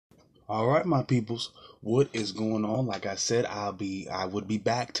All right, my peoples, what is going on? Like I said, I would be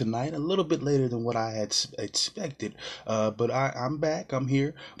back tonight, a little bit later than what I had expected. But I'm back. I'm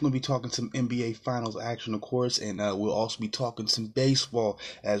here. I'm gonna be talking some NBA Finals action, of course, and we'll also be talking some baseball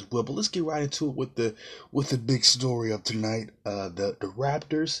as well. But let's get right into it with the big story of tonight. The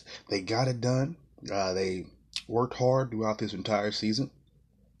Raptors, they got it done. They worked hard throughout this entire season.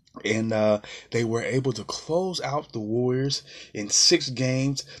 And they were able to close out the Warriors in 6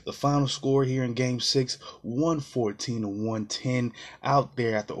 games. The final score here in Game 6, 114 to 110, out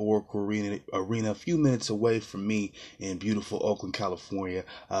there at the Oracle Arena, a few minutes away from me in beautiful Oakland, California.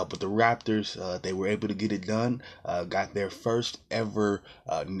 But the Raptors, they were able to get it done. Got their first ever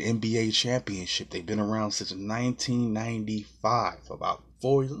NBA championship. They've been around since 1995, about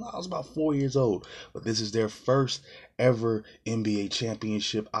 4 years. I was about 4 years old, but this is their first ever NBA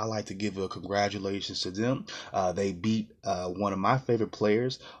championship. I like to give a congratulations to them. They beat one of my favorite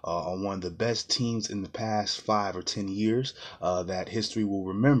players on one of the best teams in the past 5 or 10 years that history will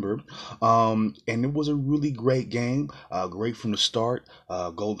remember. And it was a really great game, great from the start.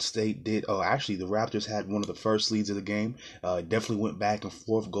 Golden State did. Oh, actually, the Raptors had one of the first leads of the game. Definitely went back and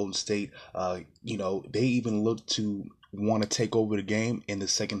forth. Golden State, they even looked to want to take over the game in the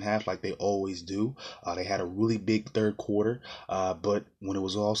second half like they always do. They had a really big third quarter, but when it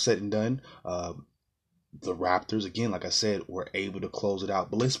was all said and done, the Raptors, again, like I said, were able to close it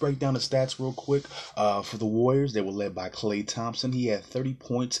out. But let's break down the stats real quick. For the Warriors, they were led by Klay Thompson. He had 30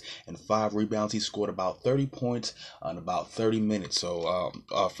 points and 5 rebounds. He scored about 30 points in about 30 minutes. So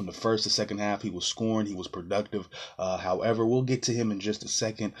from the first to second half, he was scoring. He was productive. However, we'll get to him in just a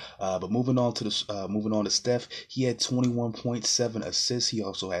second. But moving on to Steph, he had 21.7 assists. He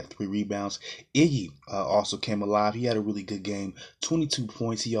also had 3 rebounds. Iggy also came alive. He had a really good game, 22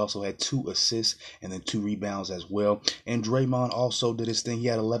 points. He also had 2 assists and then 2 rebounds as well. And Draymond also did his thing. He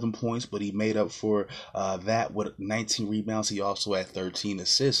had 11 points, but he made up for that with 19 rebounds. He also had 13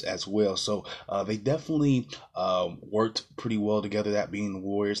 assists as well. So they definitely worked pretty well together, that being the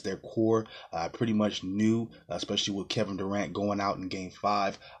Warriors. Their core pretty much knew, especially with Kevin Durant going out in Game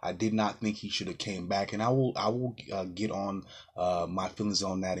 5. I did not think he should have came back, and I will get on my feelings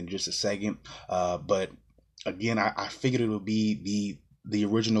on that in just a second. But again, I figured it would be the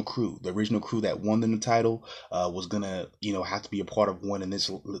original crew that won them the title was gonna have to be a part of winning this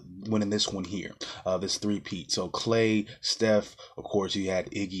one here, this three-peat. So Klay, Steph, of course you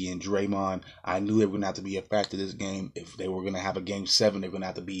had Iggy and Draymond. I knew they were gonna have to be a factor this game. If they were gonna have a Game 7, they were gonna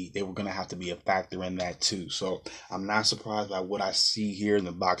have to be a factor in that too. So I'm not surprised by what I see here in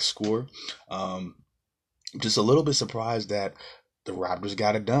the box score. Just a little bit surprised that the Raptors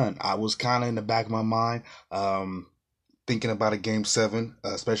got it done. I was kind of in the back of my mind, thinking about a Game 7,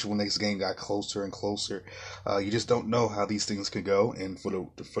 especially when this game got closer and closer. You just don't know how these things could go. And for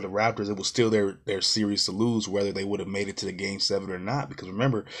the Raptors, it was still their series to lose, whether they would have made it to the Game 7 or not. Because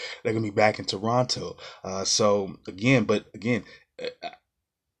remember, they're gonna be back in Toronto. So again,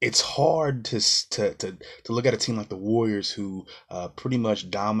 it's hard to look at a team like the Warriors who pretty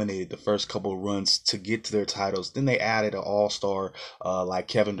much dominated the first couple of runs to get to their titles. Then they added an all-star like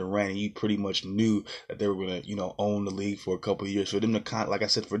Kevin Durant, and you pretty much knew that they were going to own the league for a couple of years. For them to like I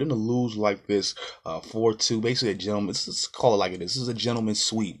said, for them to lose like this, 4-2, basically a gentleman. Let's call it like it is. This is a gentleman's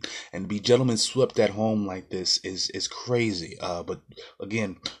sweep, and to be gentlemen swept at home like this is crazy. But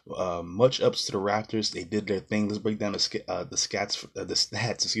again, much ups to the Raptors. They did their thing. Let's break down the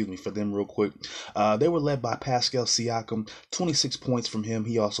stats. Excuse me, for them real quick. They were led by Pascal Siakam, 26 points from him.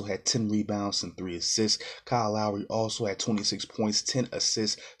 He also had 10 rebounds and 3 assists. Kyle Lowry also had 26 points, 10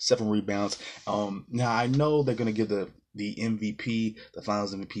 assists, 7 rebounds. Now I know they're gonna give the MVP, the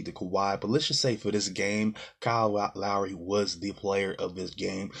Finals MVP, to Kawhi, but let's just say for this game, Kyle Lowry was the player of this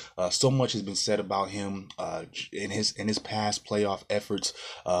game. So much has been said about him in his past playoff efforts.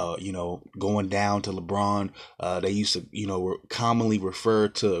 Going down to LeBron. They used to commonly refer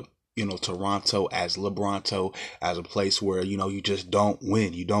to Toronto as LeBronto, as a place where you just don't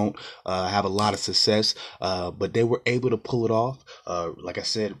win, you don't have a lot of success, but they were able to pull it off. Like I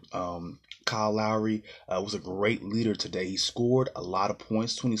said, Kyle Lowry was a great leader today. He scored a lot of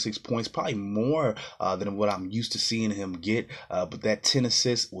points, 26 points, probably more than what I'm used to seeing him get. But that 10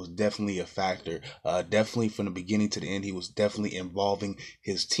 assists was definitely a factor. Definitely from the beginning to the end, he was definitely involving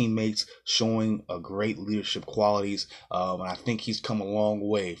his teammates, showing a great leadership qualities. And I think he's come a long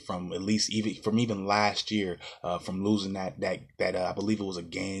way from even last year, from losing that I believe it was a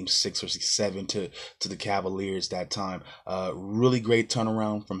Game 6 or 7 to the Cavaliers that time. Really great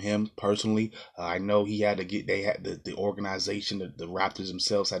turnaround from him personally. unfortunately. I know they had the organization, the Raptors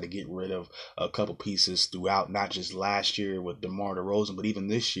themselves had to get rid of a couple pieces throughout, not just last year with DeMar DeRozan, but even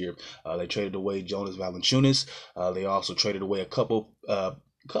this year. They traded away Jonas Valanciunas. They also traded away a couple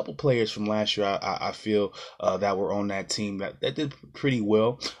players from last year. I feel that were on that team that did pretty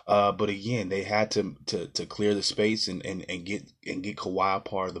well. But again, they had to clear the space and get Kawhi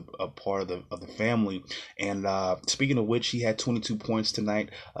a part of the family. And speaking of which, he had 22 points tonight,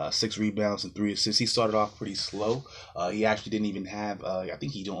 6 rebounds and 3 assists. He started off pretty slow. He actually didn't even have. I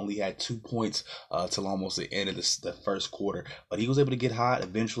think he only had 2 points till almost the end of the first quarter. But he was able to get hot.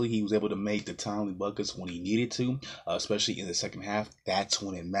 Eventually, he was able to make the timely buckets when he needed to, especially in the second half. That's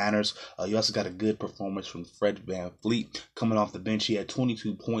when it matters. You also got a good performance from Fred VanVleet coming off the bench. He had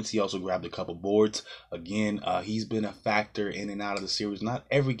 22 points. He also grabbed a couple boards. Again, he's been a factor in and out of the series. Not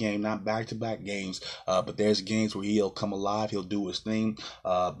every game, not back-to-back games, but there's games where he'll come alive. He'll do his thing.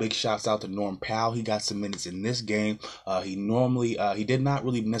 Big shouts out to Norm Powell. He got some minutes in this game. He did not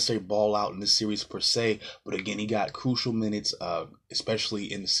really necessarily ball out in this series per se, but again, he got crucial minutes,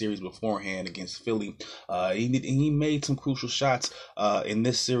 especially in the series beforehand against Philly. He made some crucial shots in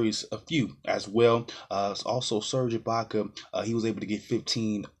this series, a few as well. Also, Serge Ibaka, he was able to get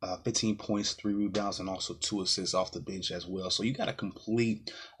 15 points, 3 rebounds, and also 2 assists off the bench as well. So you got a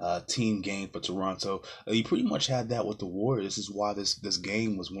complete team game for Toronto. You pretty much had that with the Warriors. This is why this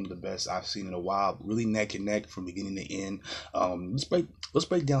game was one of the best I've seen in a while. Really neck and neck from beginning to end. Let's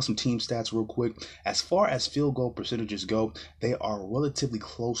break down some team stats real quick. As far as field goal percentages go, they are relatively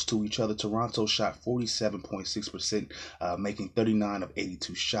close to each other. Toronto shot 47.6%, making 39 of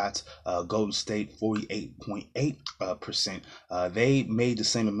 82 shots. Golden State 48.8%. They made the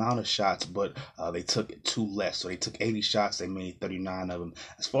same amount of shots, but they took 2 less. So they took 80 shots. They made 39 of them.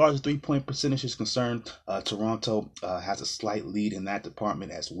 As far as the 3-point percentage is concerned, Toronto has a slight lead in that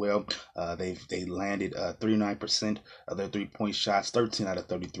department as well. They landed 39% of their 3-point shots, 13 out of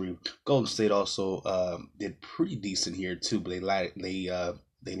 33. Golden State also did pretty decent here too, but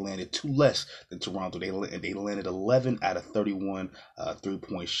they landed 2 less than Toronto. They landed 11 out of 31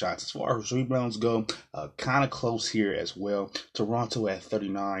 3-point shots. As far as rebounds go, kind of close here as well. Toronto had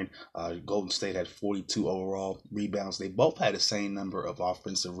 39. Golden State had 42 overall rebounds. They both had the same number of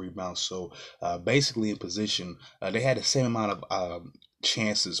offensive rebounds. So basically in position, they had the same amount of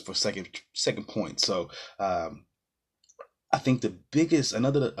chances for second point. So I think the biggest,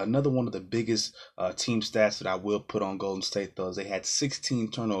 another one of the biggest team stats that I will put on Golden State, though, is they had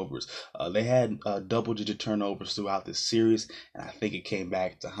 16 turnovers. They had double-digit turnovers throughout this series, and I think it came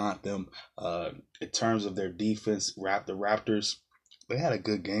back to haunt them. In terms of their defense, the Raptors, they had a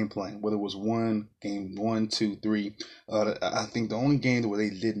good game plan. Whether it was game 1, 2, 3, I think the only game where they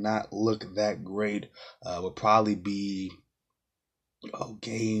did not look that great would probably be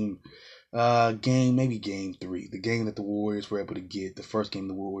maybe game 3, the game that the Warriors were able to get, the first game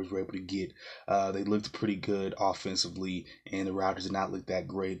the Warriors were able to get. They looked pretty good offensively, and the Raptors did not look that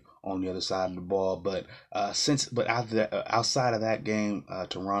great on the other side of the ball. But outside of that game,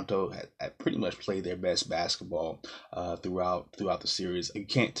 Toronto had pretty much played their best basketball throughout the series. You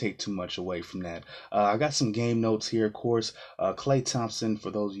can't take too much away from that. I got some game notes here, of course. Klay Thompson,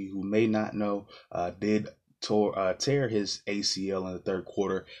 for those of you who may not know, did tear his ACL in the third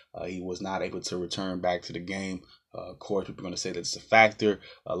quarter. He was not able to return back to the game. Of course, people are going to say that's a factor.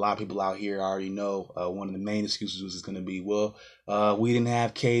 A lot of people out here already know one of the main excuses is going to be, we didn't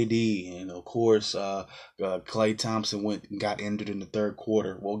have KD. And, of course, Klay Thompson went and got injured in the third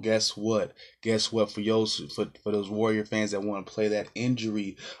quarter. Well, guess what? For those Warrior fans that want to play that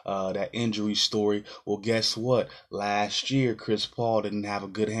injury story, well, guess what? Last year, Chris Paul didn't have a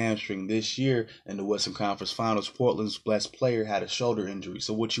good hamstring. This year, in the Western Conference Finals, Portland's best player had a shoulder injury.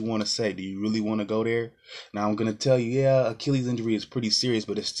 So what you want to say? Do you really want to go there? Now, I'm going to tell you, Achilles injury is pretty serious,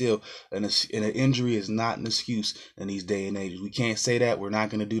 but it's still an injury is not an excuse in these day and ages. We can't say that. We're not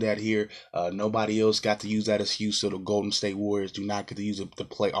going to do that here. Nobody else got to use that excuse, so the Golden State Warriors do not get to use it to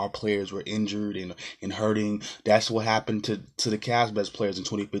play. Our players were injured and hurting. That's what happened to the Cavs' best players in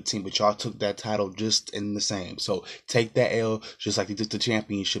 2015, but y'all took that title just in the same. So take that L just like they took the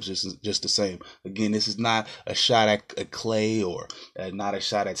championships just the same. Again, this is not a shot at Klay or not a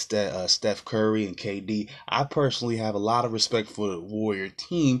shot at Steph Curry and KD. I personally have a lot of respect for the Warrior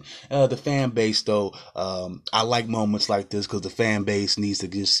team. The fan base, though, I like moments like this because the fan base needs to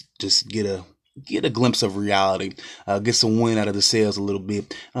just get a get a glimpse of reality, get some wind out of the sails a little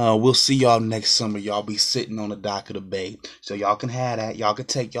bit. We'll see y'all next summer. Y'all be sitting on the dock of the bay, so y'all can have that. Y'all can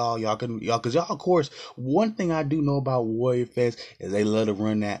take cause y'all, of course, one thing I do know about Warrior fans is they love to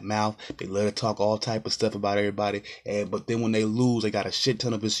run that mouth. They love to talk all type of stuff about everybody, but then when they lose, they got a shit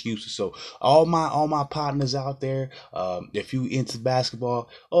ton of excuses. So all my partners out there, if you into basketball,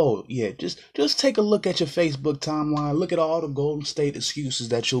 oh yeah, just take a look at your Facebook timeline. Look at all the Golden State excuses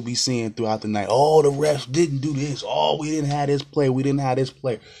that you'll be seeing throughout the night. Oh, the refs didn't do this. Oh, we didn't have this play. We didn't have this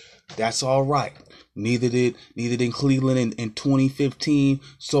play. That's all right. Neither did Cleveland in 2015,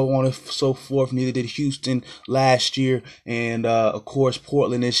 so on and so forth. Neither did Houston last year, and of course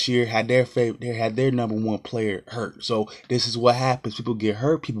Portland this year had their number one player hurt. So this is what happens. People get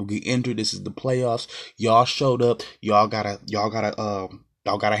hurt. People get injured. This is the playoffs. Y'all showed up. Y'all gotta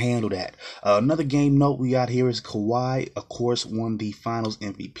handle that. Another game note we got here is Kawhi, of course, won the Finals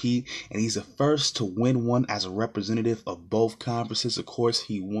MVP, and he's the first to win one as a representative of both conferences. Of course,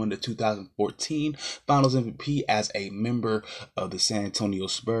 he won the 2014 Finals MVP as a member of the San Antonio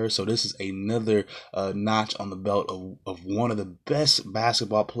Spurs. So this is another notch on the belt of one of the best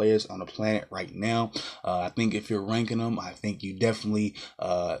basketball players on the planet right now. I think if you're ranking them, I think you definitely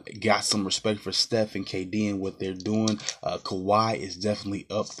got some respect for Steph and KD and what they're doing. Kawhi is definitely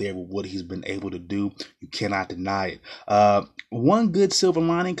up there with what he's been able to do. You cannot deny it. One good silver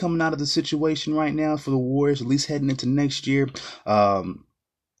lining coming out of the situation right now for the Warriors, at least heading into next year.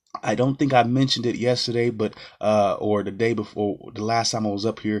 I don't think I mentioned it yesterday, but or the day before, the last time I was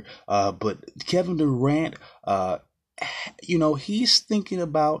up here. But Kevin Durant, he's thinking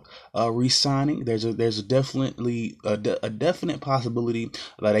about re-signing. There's a definitely a definite possibility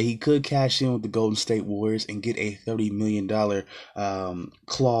that he could cash in with the Golden State Warriors and get a $30 million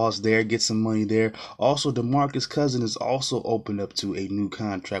clause there, get some money there. Also, DeMarcus Cousins is also opened up to a new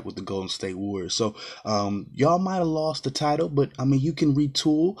contract with the Golden State Warriors. So y'all might have lost the title, but I mean, you can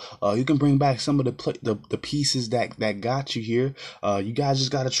retool. You can bring back some of the pieces that got you here. You guys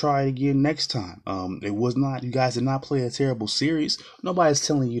just got to try it again next time. You guys did not play a terrible series. Nobody's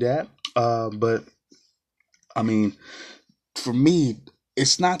telling you that. But I mean, for me,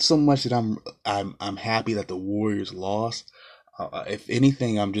 it's not so much that I'm happy that the Warriors lost. If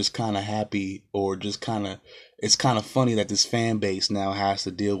anything, I'm just kind of happy, or just kind of, it's kind of funny that this fan base now has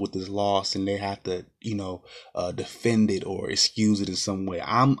to deal with this loss and they have to, defend it or excuse it in some way.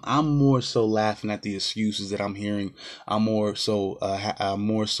 I'm more so laughing at the excuses that I'm hearing. I'm more so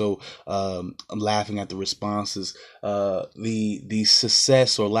laughing at the responses. The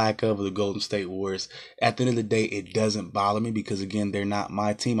success or lack of the Golden State Warriors. At the end of the day, it doesn't bother me because again, they're not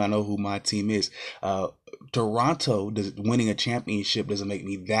my team. I know who my team is. Toronto winning a championship doesn't make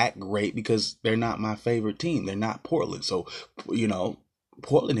me that great because they're not my favorite team. They're not Portland. So,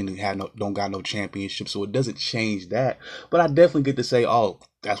 Portland don't got no championship, so it doesn't change that. But I definitely get to say, oh,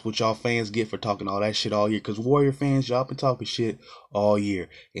 that's what y'all fans get for talking all that shit all year. Because Warrior fans, y'all been talking shit all year,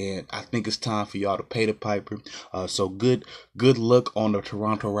 and I think it's time for y'all to pay the piper. So good luck on the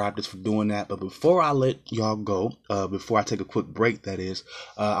Toronto Raptors for doing that. But before I let y'all go, before I take a quick break, that is,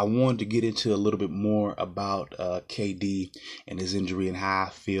 I wanted to get into a little bit more about KD and his injury and how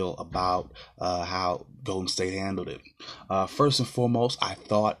I feel about how Golden State handled it. First and foremost, I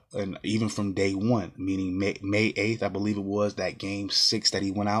thought, and even from day one, meaning May 8th, I believe it was, that game 6 that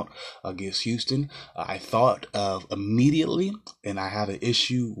he went out against Houston, I thought immediately, and I have an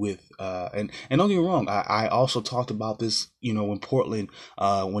issue with, and don't get me wrong, I also talked about this, when Portland,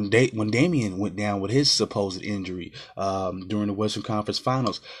 when Damian went down with his supposed injury during the Western Conference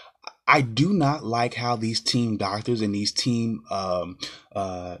Finals. I do not like how these team doctors and these team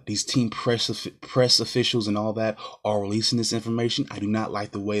press officials and all that are releasing this information. I do not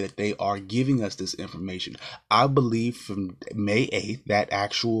like the way that they are giving us this information. I believe from May 8th, that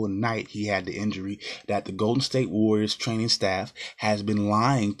actual night he had the injury, that the Golden State Warriors training staff has been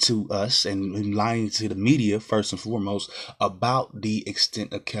lying to us and lying to the media, first and foremost, about the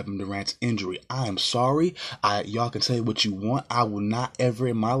extent of Kevin Durant's injury. I am sorry. Y'all can say what you want. I will not ever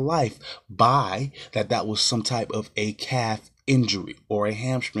in my life buy that was some type of a calf injury or a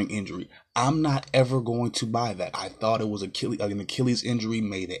hamstring injury. I'm not ever going to buy that. I thought it was an Achilles injury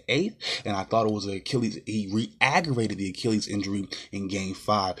May the 8th, and I thought it was he re-aggravated the Achilles injury in game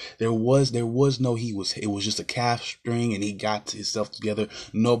 5. It was just a calf string and he got himself together.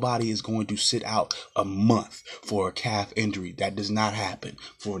 Nobody is going to sit out a month for a calf injury. That does not happen.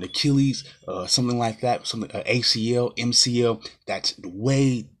 For an Achilles, something like that, ACL, MCL, that's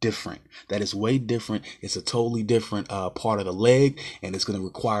way different. That is way different. It's a totally different part of the leg, and it's going to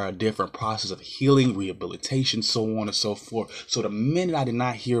require a different process of healing, rehabilitation, so on and so forth. So the minute I did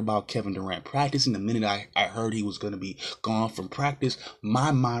not hear about Kevin Durant practicing, the minute I heard he was going to be gone from practice,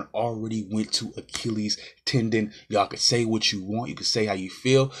 my mind already went to Achilles tendon. Y'all could say what you want. You could say how you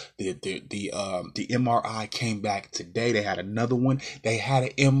feel. The MRI came back today. They had another one. They had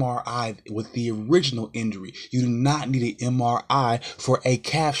an MRI with the original injury. You do not need an MRI for a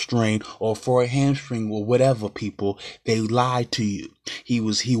calf strain or for a hamstring or whatever, people. They lied to you. He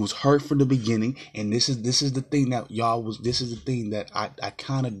was hurt from the beginning, and this is the thing that this is the thing that I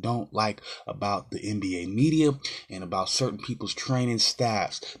kind of don't like about the NBA media and about certain people's training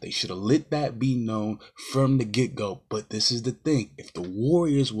staffs. They should have let that be known from the get-go. But this is the thing. If the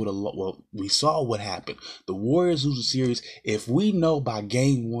Warriors would have, well, we saw what happened. The Warriors lose the series. If we know by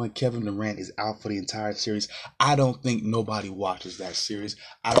game 1 Kevin Durant is out for the entire series, I don't think nobody watches that series.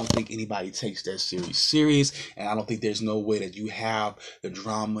 I don't think anybody takes that series serious, and I don't think there's no way that you have the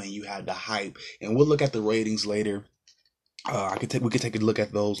drama and you have the hype. And we'll look at the ratings later. We could take a look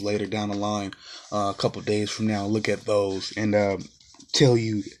at those later down the line, a couple days from now. Look at those and tell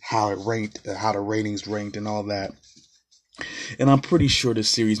you how it ranked, how the ratings ranked, and all that. And I'm pretty sure the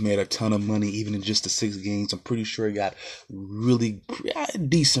series made a ton of money, even in just the 6 games. I'm pretty sure it got really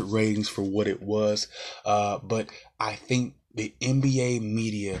decent ratings for what it was. But I think the NBA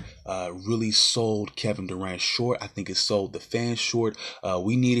media really sold Kevin Durant short. I think it sold the fans short.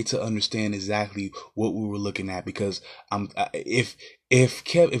 We needed to understand exactly what we were looking at, because if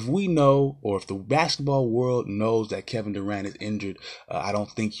we know, or if the basketball world knows that Kevin Durant is injured, I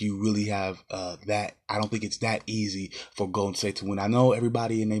don't think you really have that. I don't think it's that easy for Golden State to win. I know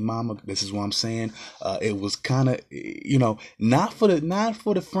everybody and their mama, this is what I'm saying. It was kind of, not for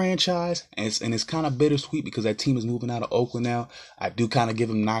the franchise, and it's kind of bittersweet because that team is moving out of Oakland now. I do kind of give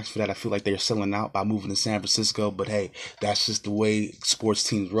them knocks for that. I feel like they're selling out by moving to San Francisco, but hey, that's just the way sports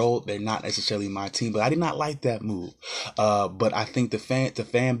teams roll. They're not necessarily my team, but I did not like that move. But I think the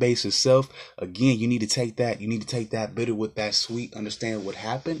fan base itself, again, you need to take that bitter with that sweet, understand what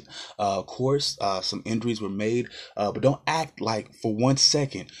happened. Of course, some injuries were made, but don't act like for 1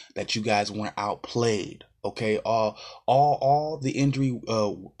 second that you guys weren't outplayed. Okay, all the injury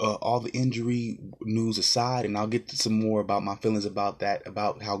news aside, and I'll get to some more about my feelings about that,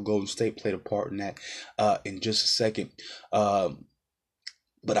 about how Golden State played a part in that in just a second.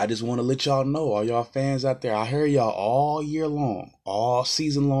 But I just want to let y'all know, all y'all fans out there, I hear y'all all year long, all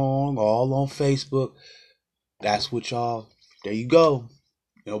season long, all on Facebook. That's what y'all, there you go.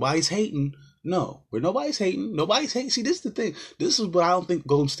 Nobody's hating. No, nobody's hating. See, this is the thing. This is what I don't think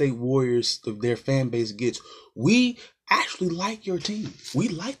Golden State Warriors, their fan base, gets. We actually like your team. We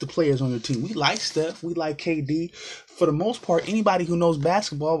like the players on your team. We like Steph. We like KD. For the most part, anybody who knows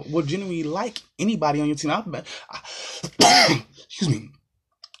basketball will generally like anybody on your team. Excuse me.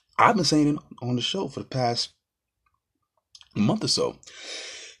 I've been saying it on the show for the past month or so.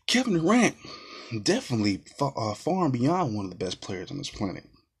 Kevin Durant, definitely far and beyond one of the best players on this planet.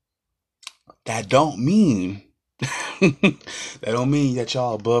 That don't mean that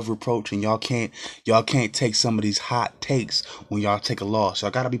y'all above reproach and y'all can't take some of these hot takes when y'all take a loss.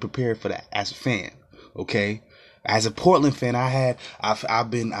 Y'all gotta be prepared for that as a fan, okay? As a Portland fan, I've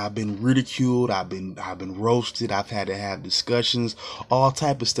been ridiculed, I've been roasted, I've had to have discussions, all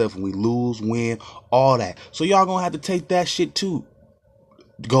type of stuff when we lose, win, all that. So y'all gonna have to take that shit too.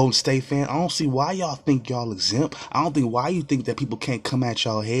 Golden State fan, I don't see why y'all think y'all exempt. I don't think why you think that people can't come at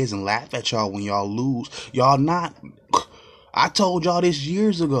y'all heads and laugh at y'all when y'all lose. Y'all not. I told y'all this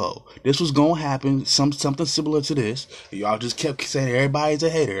years ago. This was gonna happen. Something similar to this. Y'all just kept saying everybody's a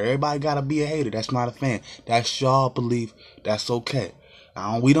hater. Everybody gotta be a hater. That's not a fan. That's y'all belief. That's okay.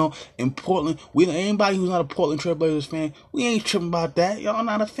 We don't in Portland. Anybody who's not a Portland Trailblazers fan, we ain't tripping about that. Y'all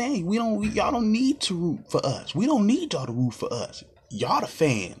not a fan. Y'all don't need to root for us. We don't need y'all to root for us. Y'all the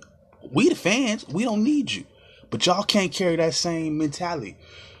fan. We the fans. We don't need you. But y'all can't carry that same mentality.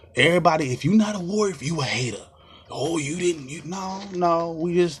 Everybody, if you not a Warrior, if you a hater. Oh, no.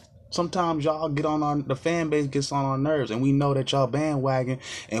 We just, sometimes y'all the fan base gets on our nerves, and we know that y'all bandwagon,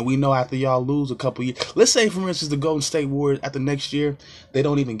 and we know after y'all lose a couple years. Let's say, for instance, the Golden State Warriors after next year, they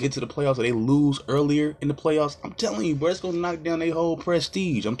don't even get to the playoffs, or they lose earlier in the playoffs. I'm telling you, bro, it's going to knock down their whole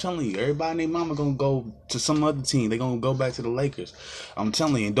prestige. I'm telling you, everybody and their mama going to go to some other team. They're going to go back to the Lakers. I'm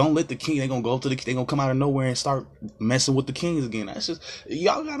telling you, and don't let the Kings, they're going to come out of nowhere and start messing with the Kings again. That's just,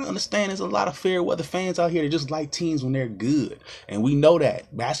 y'all got to understand, there's a lot of fair weather fans out here that just like teams when they're good. And we know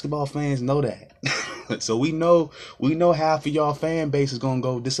that. Basketball fans know that. So we know half of y'all fan base is going to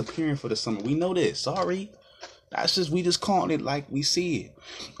go disappearing for the summer. We know this. Sorry. We just calling it like we see it.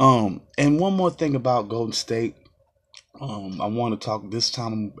 And one more thing about Golden State. I want to talk this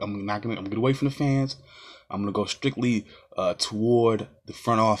time. I'm gonna get away from the fans. I'm gonna go strictly toward the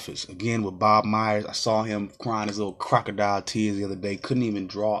front office again with Bob Myers. I saw him crying his little crocodile tears the other day. Couldn't even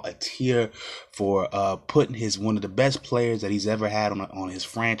draw a tear for putting one of the best players that he's ever had on his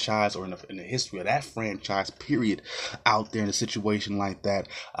franchise or in the history of that franchise period out there in a situation like that.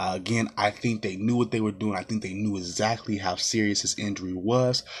 Again, I think they knew what they were doing. I think they knew exactly how serious his injury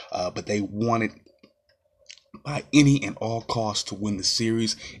was, but they wanted by any and all costs to win the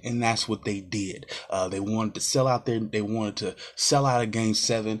series, and that's what they did. They wanted to sell out there. They wanted to sell out of Game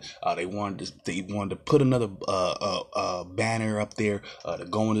 7. They wanted to put another banner up there to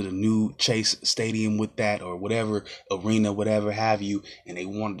go into the new Chase Stadium with that, or whatever arena, whatever have you. And they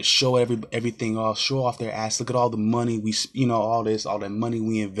wanted to show everything off, show off their ass. Look at all the money all that money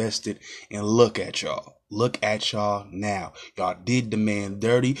we invested, and look at y'all. Look at y'all now. Y'all did the man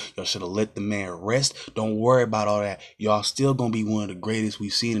dirty. Y'all should have let the man rest. Don't worry about all that. Y'all still gonna be one of the greatest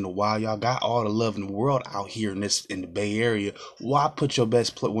we've seen in a while. Y'all got all the love in the world out here in the Bay Area. Why put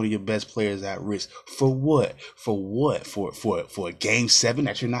one of your best players at risk? For what? For what? For a Game 7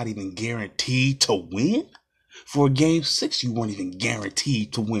 that you're not even guaranteed to win? For Game 6, you weren't even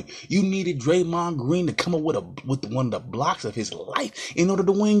guaranteed to win. You needed Draymond Green to come up with one of the blocks of his life in order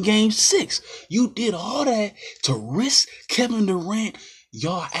to win Game 6. You did all that to risk Kevin Durant.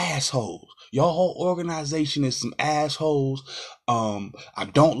 Y'all assholes. Your whole organization is some assholes. I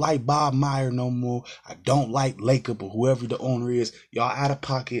don't like Bob Meyer no more. I don't like Lacob or whoever the owner is. Y'all out of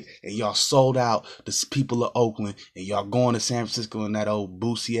pocket, and y'all sold out the people of Oakland, and y'all going to San Francisco in that old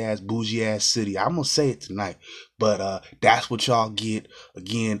bougie ass city. I'm gonna say it tonight, but that's what y'all get.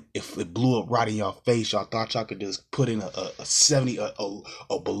 Again, if it blew up right in y'all face, y'all thought y'all could just put in a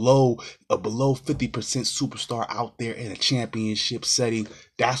below 50% superstar out there in a championship setting.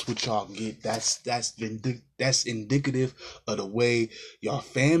 That's what y'all get. That's indicative of the way y'all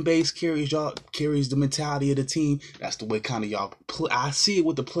fan base carries the mentality of the team. That's the way kind of y'all I see it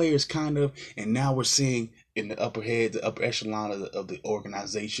with the players kind of, and now we're seeing in the upper echelon of the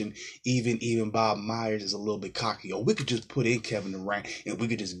organization. Even Bob Myers is a little bit cocky. We could just put in Kevin Durant and we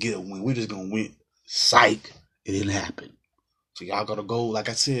could just get a win. We're just gonna win. Psych, it didn't happen. So y'all gotta go, like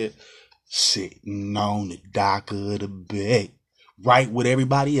I said, sitting on the dock of the bay, right with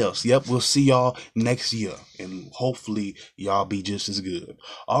everybody else. Yep, we'll see y'all next year, and hopefully y'all be just as good.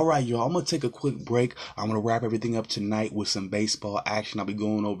 All right, y'all, I'm going to take a quick break. I'm going to wrap everything up tonight with some baseball action. I'll be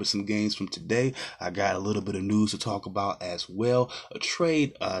going over some games from today. I got a little bit of news to talk about as well, a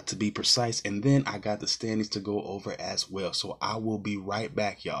trade to be precise, and then I got the standings to go over as well. So I will be right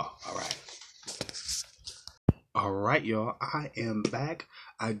back, y'all. All right, y'all, I am back.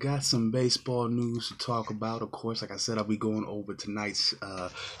 I got some baseball news to talk about. Of course, like I said, I'll be going over tonight's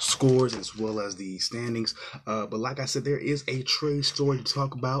scores as well as the standings. But like I said, there is a trade story to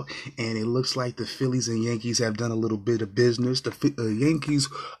talk about, and it looks like the Phillies and Yankees have done a little bit of business. The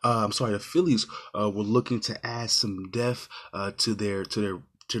Phillies were looking to add some depth to their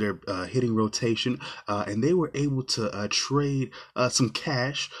hitting rotation, and they were able to trade some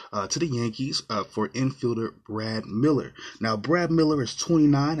cash to the Yankees for infielder Brad Miller. Now, Brad Miller is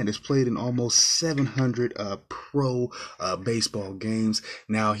 29 and has played in almost 700 pro baseball games.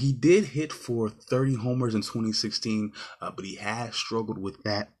 Now, he did hit for 30 homers in 2016, but he has struggled with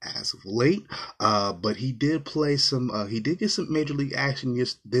that as of late. But he did play he did get some major league action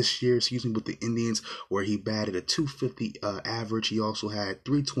this year, with the Indians, where he batted a 250 average. He also had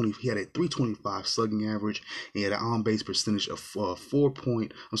he had a 325 slugging average. He had an on-base percentage of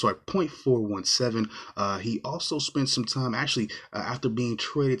 0.417. He also spent some time, after being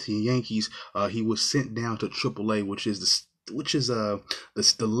traded to the Yankees, he was sent down to AAA, which is the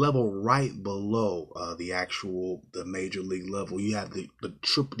level right below the major league level. You have the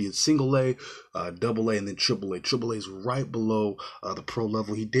single A, double A, and then triple A. Triple A is right below the pro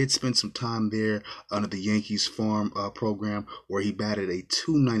level. He did spend some time there under the Yankees farm program, where he batted a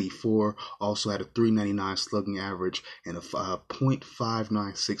 294, also had a 399 slugging average, and a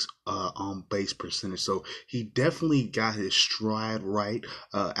 .596 on base percentage. So he definitely got his stride right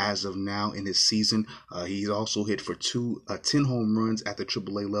as of now in his season. He's also hit for 10 home runs at the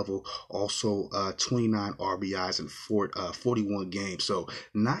AAA level, also 29 RBIs in 41 games. So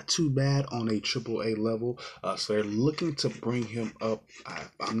not too bad on a AAA level. So they're looking to bring him up,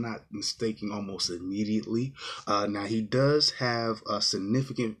 if I'm not mistaken, almost immediately. Now, he does have a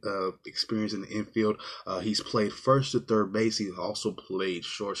significant experience in the infield. He's played first to third base. He's also played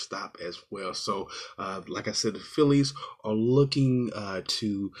shortstop as well. So like I said, the Phillies are looking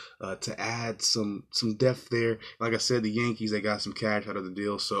to add some depth there. Like I said, the Yankees, they got some cash out of the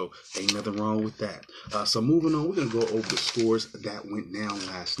deal, so ain't nothing wrong with that. So moving on, we're going to go over the scores that went down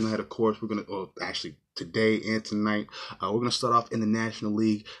last night. Of course, we're going to, actually today and tonight, we're going to start off in the National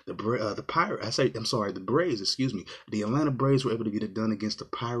League. The Braves, excuse me. The Atlanta Braves were able to get it done against the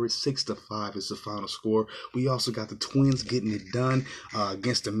Pirates. 6-5 is the final score. We also got the Twins getting it done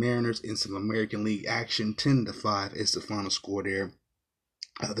against the Mariners in some American League action. 10-5 is the final score there.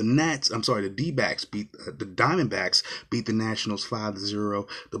 The D-backs beat the Diamondbacks beat the Nationals 5-0.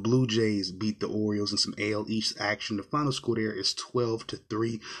 The Blue Jays beat the Orioles in some AL East action. The final score there is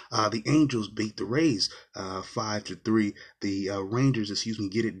 12-3. The Angels beat the Rays 5-3. The Rangers,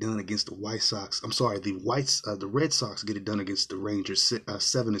 get it done against the White Sox. The Red Sox get it done against the Rangers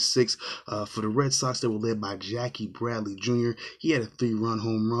 7-6. For the Red Sox, they were led by Jackie Bradley Jr. He had a 3-run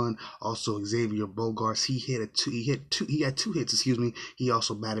home run. Also, Xavier Bogaerts, he had 2 hits. He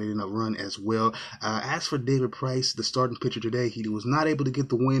also batted in a run as well. As for David Price, the starting pitcher today, he was not able to get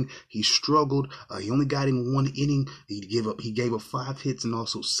the win. He struggled. He only got in 1 inning. He gave up 5 hits and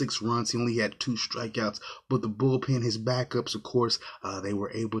also 6 runs. He only had 2 strikeouts. But the bullpen, his backups, of course, they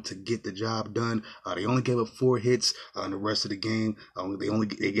were able to get the job done. They only gave up 4 hits in the rest of the game.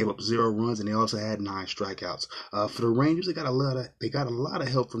 They gave up 0 runs, and they also had 9 strikeouts. For the Rangers, they got a lot of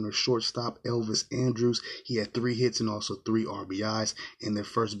help from their shortstop Elvis Andrus. He had 3 hits and also 3 RBIs. And their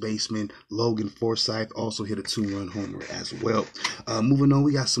first baseman, Logan Forsythe, also hit a 2-run homer as well. Moving on,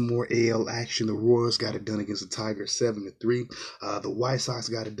 we got some more AL action. The Royals got it done against the Tigers 7-3. The White Sox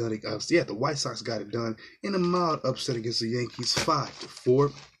got it done. The White Sox got it done in a mild upset against the Yankees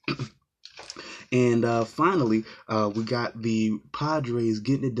 5-4. And finally, we got the Padres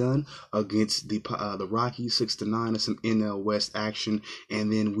getting it done against the Rockies 6-9 and some NL West action.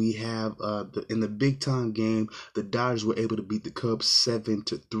 And then we have in the big time game, the Dodgers were able to beat the Cubs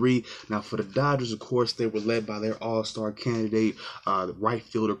 7-3. Now for the Dodgers, of course, they were led by their all-star candidate, the right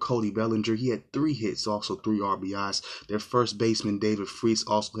fielder Cody Bellinger. He had 3 hits, also 3 RBIs. Their first baseman David Freese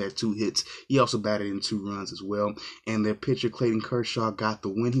also had 2 hits. He also batted in 2 runs as well. And their pitcher Clayton Kershaw got the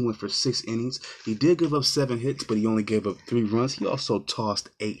win. He went for 6 innings. He did give up 7 hits, but he only gave up 3 runs. He also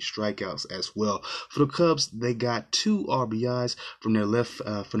tossed 8 strikeouts as well. For the Cubs, they got 2 RBIs from their left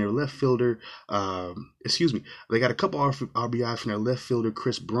fielder. They got a couple RBIs from their left fielder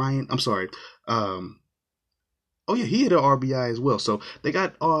Chris Bryant. He hit an RBI as well. So they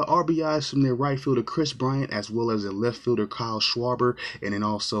got RBIs from their right fielder Chris Bryant as well as their left fielder Kyle Schwarber, and then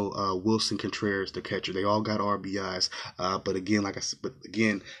also Wilson Contreras, the catcher. They all got RBIs. But again,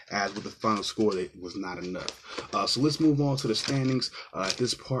 as with the final score, it was not enough. So let's move on to the standings. At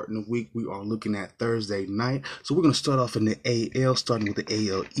this part in the week, we are looking at Thursday night. So we're going to start off in the AL, starting with the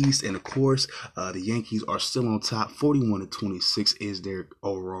AL East. And of course, the Yankees are still on top. 41-26 is their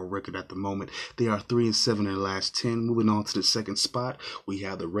overall record at the moment. They are 3-7 in their last 10. Moving on to the second spot, we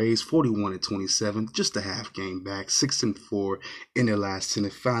have the Rays 41-27, just a half game back, 6-4 in their last 10.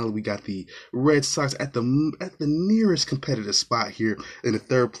 And finally, we got the Red Sox at the nearest competitive spot here in the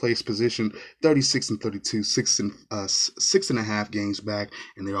third place position, 36-32, 6.5 games back,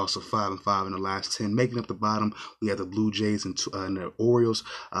 and they're also 5-5 in the last 10. Making up the bottom, we have the Blue Jays and the Orioles.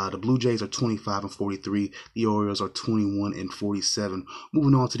 The Blue Jays are 25-43. The Orioles are 21-47.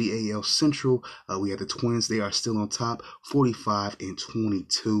 Moving on to the AL Central, we have the Twins. They are still on top,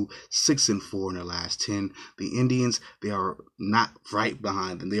 45-22, 6-4 in their last 10. The Indians, they are not right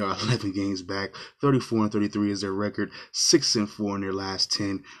behind them. They are 11 games back, 34-33 is their record, 6-4 in their last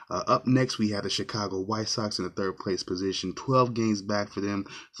 10. Up next, we have the Chicago White Sox in the third place position, 12 games back for them,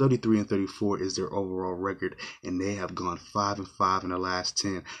 33-34 is their overall record, and they have gone 5-5 in their last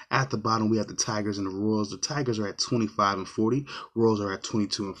 10. At the bottom, we have the Tigers and the Royals. The Tigers are at 25-40, Royals are at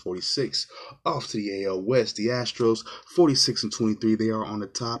 22-46. Off to the AL West, the Astros 46-23. They are on the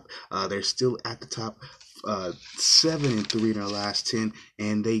top. They're still at the top. 7-3 in their last 10,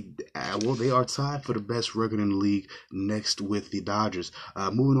 and they are tied for the best record in the league next with the Dodgers.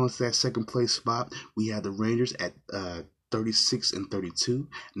 Moving on to that second place spot, we have the Rangers at 36-32,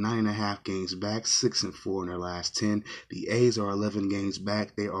 9.5 games back, 6-4 in their last 10. The A's are 11 games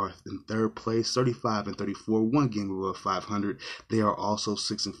back. They are in third place, 35-34, 1 game above 500. They are also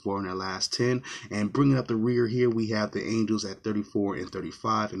 6-4 in their last 10. And bringing up the rear here, we have the Angels at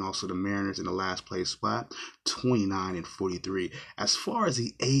 34-35, and also the Mariners in the last place spot, 29-43. As far as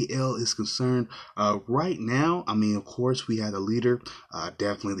the AL is concerned, right now, of course, we have the leader,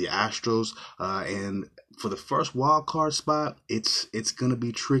 definitely the Astros, and for the first wild card spot, it's gonna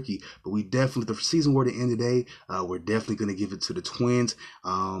be tricky. But we definitely, if the season were to end today, we're definitely gonna give it to the Twins.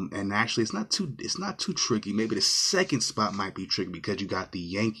 And actually, it's not too tricky. Maybe the second spot might be tricky because you got the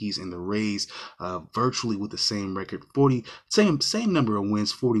Yankees and the Rays, virtually with the same record, same number of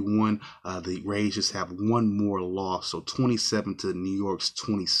wins, 41. The Rays just have one more loss, so 27 to New York's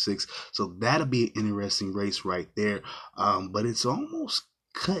 26. So that'll be an interesting race right there. But it's almost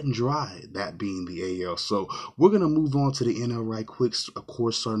cut and dry, that being the AL. So we're going to move on to the NL right quick, of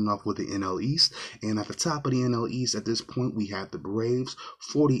course, starting off with the NL East. And at the top of the NL East at this point, we have the Braves,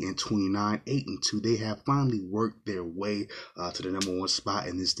 40-29, 8-2. They have finally worked their way to the number one spot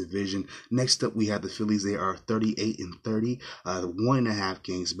in this division. Next up, we have the Phillies. They are 38-30, 1.5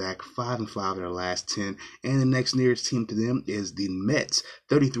 games back, 5-5 in their last 10. And the next nearest team to them is the Mets,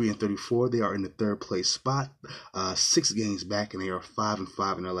 33-34. They are in the third place spot, 6 games back, and they are 5-5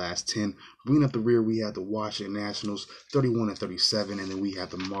 in their last 10. Bringing up the rear, we have the Washington Nationals, 31-37, and then we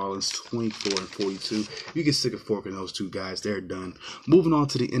have the Marlins, 24-42. You get sick of forking those two guys; they're done. Moving on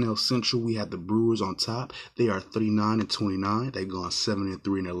to the NL Central, we have the Brewers on top. They are 39-29. They've gone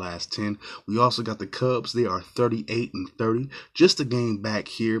 7-3 in their last 10. We also got the Cubs. They are 38-30, just a game back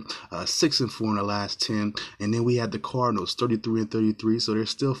here, 6-4 in their last 10. And then we have the Cardinals, 33-33, so they're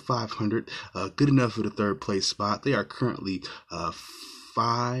still 500, good enough for the third place spot. They are currently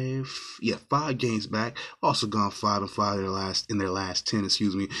 5 games back, also gone 5-5 in their last 10,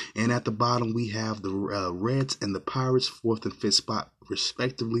 And at the bottom we have the Reds and the Pirates, 4th and 5th spot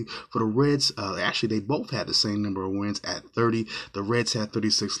respectively. For the Reds, actually they both had the same number of wins at 30. The Reds had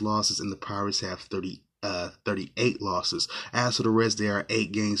 36 losses and the Pirates have 38 losses. As for the Reds, they are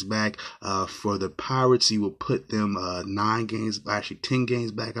 8 games back. For the Pirates, you will put them 10 games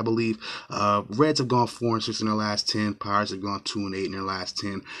back, I believe. Reds have gone 4-6 in their last 10. Pirates have gone 2-8 in their last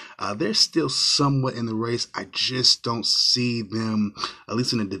 10. They're still somewhat in the race. I just don't see them, at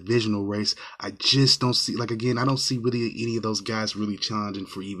least in the divisional race. I just don't see, I don't see really any of those guys really challenging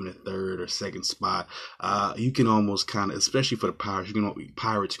for even a third or second spot. You can almost kind of, especially for the Pirates, you can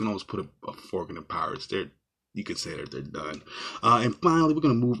almost put a fork in the Pirates. You could say that they're done. And finally, we're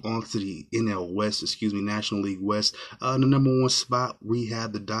going to move on to the NL West, National League West. The number one spot, we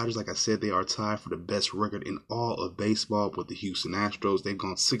have the Dodgers. Like I said, they are tied for the best record in all of baseball with the Houston Astros. They've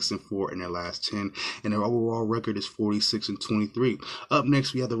gone 6-4 in their last 10, and their overall record is 46-23. Up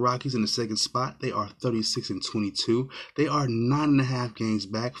next, we have the Rockies in the second spot. They are 36-22. They are 9.5 games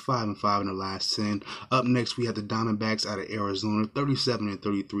back, 5-5 in their last 10. Up next, we have the Diamondbacks out of Arizona.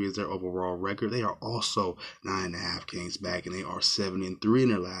 37-33 is their overall record. They are also 9.5 games back, and they are 7-3 in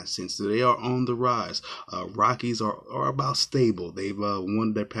their last 10. So they are on the rise. Rockies are about stable. They've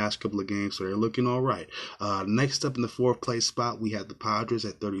won their past couple of games, so they're looking all right. Next up in the fourth place spot, we have the Padres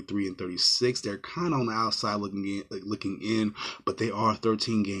at 33-36. They're kind of on the outside looking in, but they are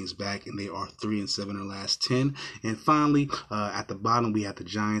 13 games back, and they are 3-7 in their last 10. And finally, at the bottom, we have the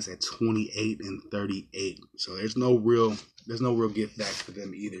Giants at 28-38. So there's no real get back for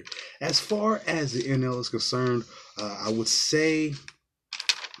them either. As far as the NL is concerned, I would say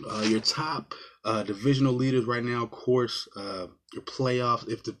your top divisional leaders right now, of course, your playoffs.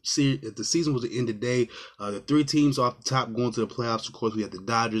 If the season was to end today, the 3 teams off the top going to the playoffs. Of course, we have the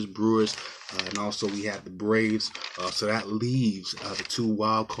Dodgers, Brewers, and also we have the Braves. So that leaves the 2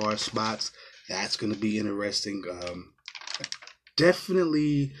 wild card spots. That's going to be interesting.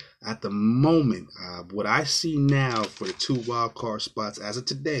 Definitely at the moment, what I see now for the 2 wild card spots as of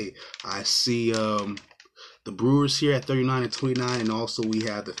today, I see the Brewers here at 39-29, and also we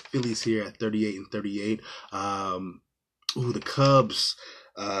have the Phillies here at 38-38. The Cubs,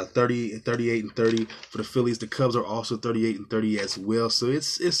 38-30 for the Phillies. The Cubs are also 38-30 as well. So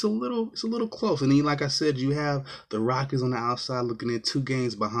it's a little close. And then, like I said, you have the Rockies on the outside looking in 2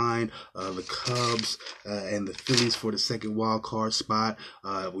 games behind the Cubs and the Phillies for the second wild card spot.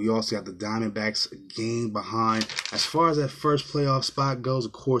 We also have the Diamondbacks a game behind. As far as that first playoff spot goes,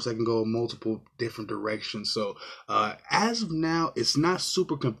 of course, that can go in multiple different directions. So as of now, it's not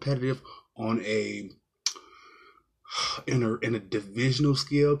super competitive on in a divisional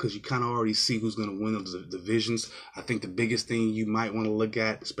scale, because you kind of already see who's going to win those divisions. I think the biggest thing you might want to look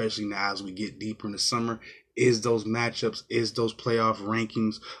at, especially now as we get deeper in the summer, is those matchups, is those playoff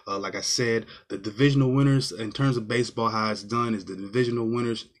rankings. Like I said, the divisional winners, in terms of baseball, how it's done is the divisional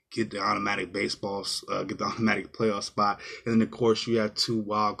winners get the automatic playoff spot. And then, of course, you have 2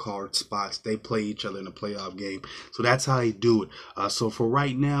 wild card spots. They play each other in a playoff game. So that's how they do it. So for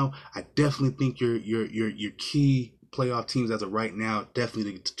right now, I definitely think your key playoff teams as of right now,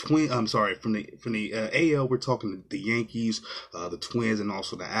 definitely the Twins. I'm sorry, from the AL, we're talking the Yankees, the Twins, and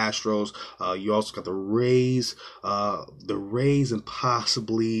also the Astros. You also got the Rays, and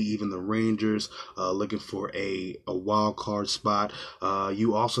possibly even the Rangers looking for a wild card spot.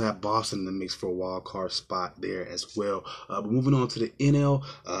 You also have Boston in the mix for a wild card spot there as well. But moving on to the NL,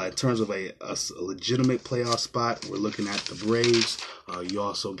 in terms of a legitimate playoff spot, we're looking at the Braves. You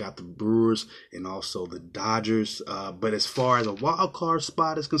also got the Brewers and also the Dodgers. But as far as a wild card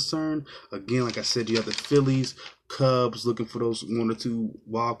spot is concerned, again, like I said, you have the Phillies, Cubs looking for those 1 or 2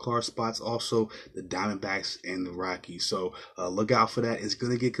 wild card spots. Also, the Diamondbacks and the Rockies. So look out for that. It's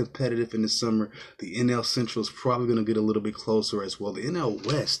going to get competitive in the summer. The NL Central is probably going to get a little bit closer as well. The NL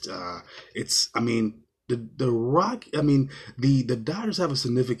West, the Dodgers have a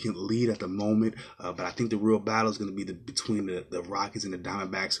significant lead at the moment, but I think the real battle is going to be between the Rockies and the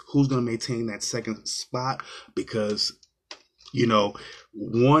Diamondbacks. Who's going to maintain that second spot? Because, you know,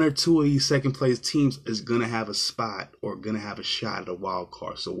 1 or 2 of these second place teams is going to have a spot or going to have a shot at a wild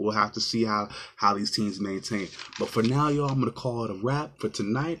card. So we'll have to see how these teams maintain. But for now, y'all, I'm going to call it a wrap for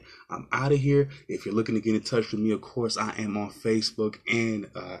tonight. I'm out of here. If you're looking to get in touch with me, of course, I am on Facebook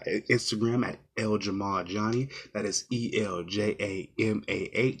and Instagram at ElJamahAdjani. That is ElJamahAdjani.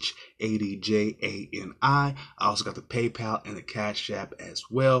 I also got the PayPal and the Cash App as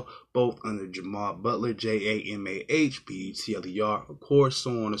well, both under Jamal Butler, JamahButler, of course,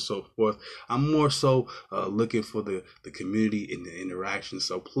 so on and so forth. I'm more so looking for the community and the interaction.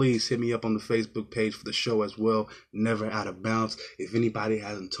 So please hit me up on the Facebook page for the show as well. Never Out of Bounds. If anybody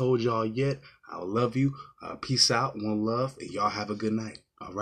hasn't told y'all yet, I love you. Peace out. One love. And y'all have a good night.